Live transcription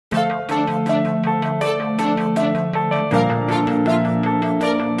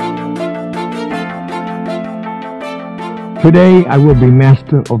Today I will be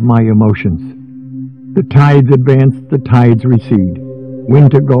master of my emotions. The tides advance, the tides recede.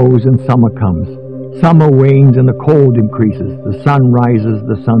 Winter goes and summer comes. Summer wanes and the cold increases. The sun rises,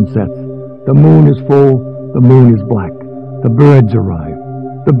 the sun sets. The moon is full, the moon is black. The birds arrive,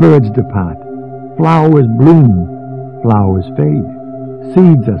 the birds depart. Flowers bloom, flowers fade.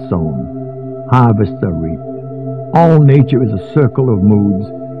 Seeds are sown, harvests are reaped. All nature is a circle of moods,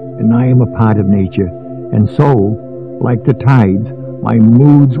 and I am a part of nature. And so, like the tides, my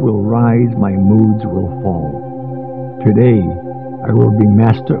moods will rise, my moods will fall. Today, I will be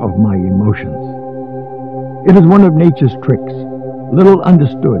master of my emotions. It is one of nature's tricks, little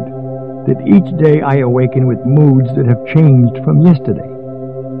understood, that each day I awaken with moods that have changed from yesterday.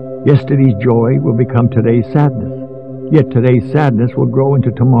 Yesterday's joy will become today's sadness, yet today's sadness will grow into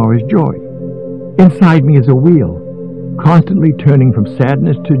tomorrow's joy. Inside me is a wheel, constantly turning from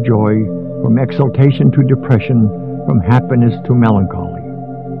sadness to joy, from exultation to depression, from happiness to melancholy.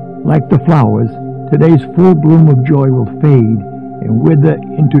 Like the flowers, today's full bloom of joy will fade and wither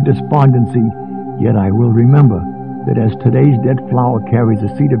into despondency, yet I will remember that as today's dead flower carries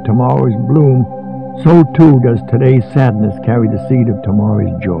the seed of tomorrow's bloom, so too does today's sadness carry the seed of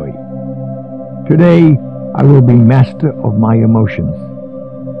tomorrow's joy. Today, I will be master of my emotions.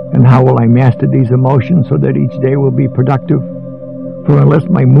 And how will I master these emotions so that each day will be productive? For unless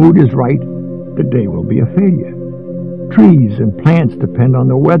my mood is right, the day will be a failure. Trees and plants depend on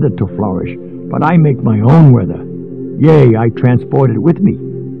the weather to flourish, but I make my own weather. Yea, I transport it with me.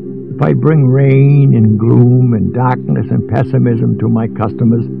 If I bring rain and gloom and darkness and pessimism to my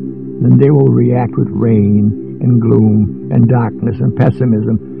customers, then they will react with rain and gloom and darkness and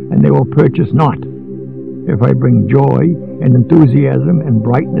pessimism, and they will purchase not. If I bring joy and enthusiasm and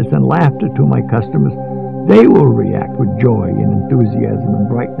brightness and laughter to my customers, they will react with joy and enthusiasm and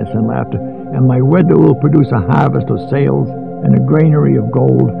brightness and laughter, and my weather will produce a harvest of sales and a granary of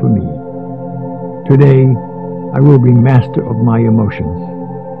gold for me. Today, I will be master of my emotions.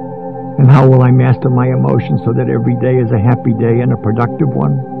 And how will I master my emotions so that every day is a happy day and a productive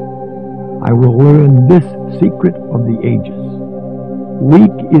one? I will learn this secret of the ages.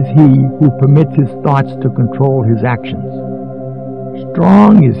 Weak is he who permits his thoughts to control his actions.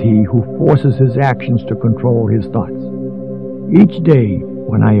 Strong is he who forces his actions to control his thoughts. Each day,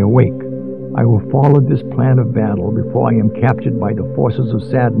 when I awake, I will follow this plan of battle before I am captured by the forces of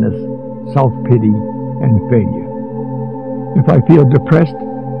sadness, self-pity, and failure. If I feel depressed,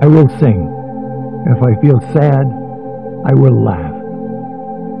 I will sing. If I feel sad, I will laugh.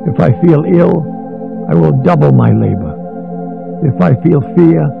 If I feel ill, I will double my labor. If I feel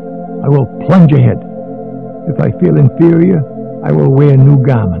fear, I will plunge ahead. If I feel inferior, I will wear new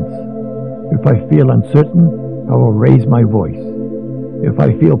garments. If I feel uncertain, I will raise my voice. If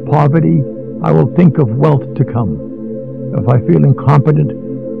I feel poverty, I will think of wealth to come. If I feel incompetent,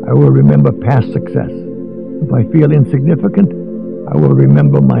 I will remember past success. If I feel insignificant, I will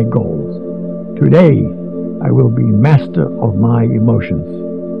remember my goals. Today, I will be master of my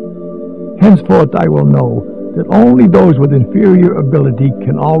emotions. Henceforth, I will know that only those with inferior ability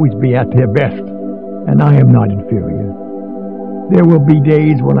can always be at their best, and I am not inferior. There will be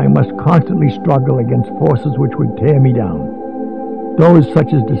days when I must constantly struggle against forces which would tear me down. Those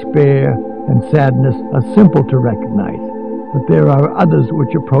such as despair and sadness are simple to recognize, but there are others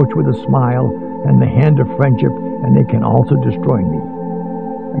which approach with a smile and the hand of friendship, and they can also destroy me.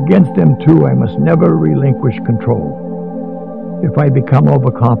 Against them too I must never relinquish control. If I become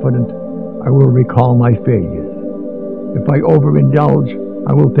overconfident, I will recall my failures. If I overindulge,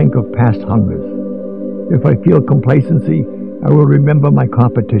 I will think of past hungers. If I feel complacency, I will remember my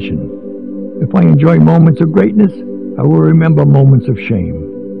competition. If I enjoy moments of greatness, I will remember moments of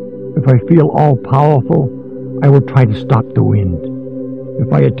shame. If I feel all-powerful, I will try to stop the wind.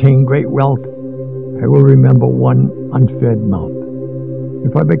 If I attain great wealth, I will remember one unfed mouth.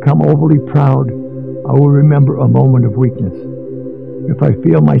 If I become overly proud, I will remember a moment of weakness. If I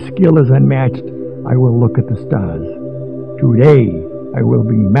feel my skill is unmatched, I will look at the stars. Today, I will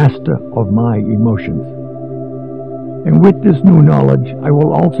be master of my emotions. And with this new knowledge, I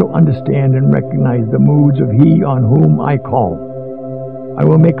will also understand and recognize the moods of he on whom I call. I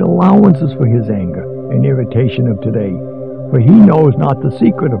will make allowances for his anger and irritation of today, for he knows not the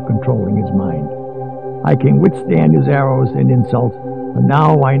secret of controlling his mind. I can withstand his arrows and insults, but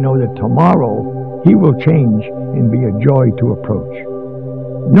now I know that tomorrow he will change and be a joy to approach.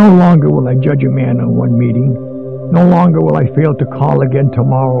 No longer will I judge a man on one meeting. No longer will I fail to call again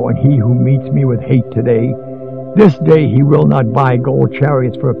tomorrow on he who meets me with hate today. This day he will not buy gold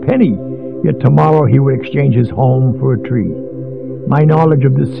chariots for a penny, yet tomorrow he will exchange his home for a tree. My knowledge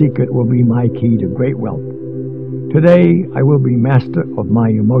of this secret will be my key to great wealth. Today I will be master of my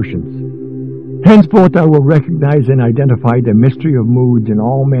emotions. Henceforth I will recognize and identify the mystery of moods in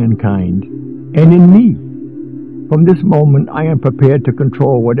all mankind and in me. From this moment I am prepared to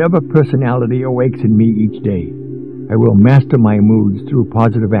control whatever personality awakes in me each day. I will master my moods through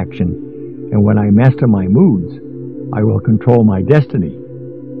positive action, and when I master my moods, I will control my destiny.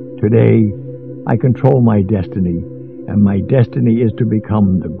 Today I control my destiny, and my destiny is to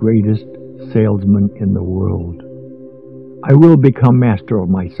become the greatest salesman in the world. I will become master of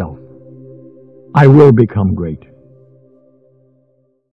myself. I will become great.